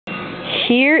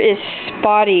here is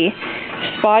Spotty.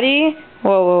 Spotty,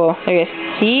 whoa. Okay,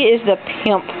 he is the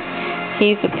pimp.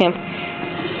 He's the pimp.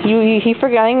 He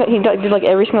forgot. He did like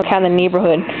every single cat in the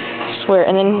neighborhood. I swear.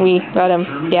 And then we got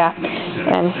him. Yeah,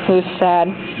 and he was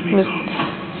sad.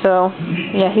 So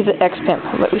yeah, he's an ex-pimp,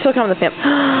 but we still call him the pimp.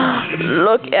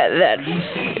 Look at that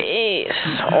face.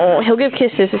 Oh, he'll give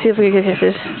kisses. Let's see if we can give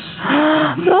kisses.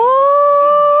 Oh,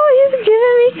 he's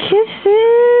giving me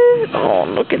kisses. Oh,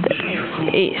 look at that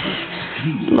face.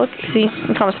 Look, see,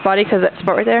 we call him Spotty because that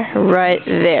spot right there, right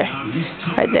there.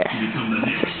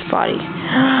 That's a Spotty.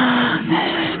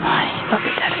 That's a Spotty. Look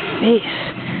at that face.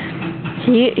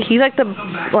 He's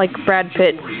like Brad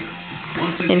Pitt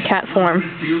in cat form.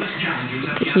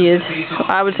 He is.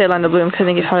 I would say Orlando Bloom because I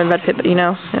think he's probably Brad Pitt, but you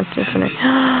know, that's just funny.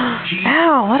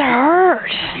 Ow, that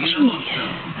hurt. Jeez.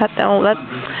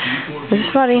 This is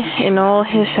Spotty in all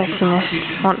his sexiness.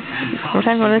 One more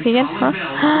time, want to look again? Huh?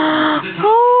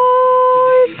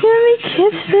 Oh, he's giving me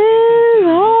kisses.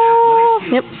 Oh,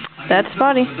 yep, that's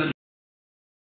Spotty.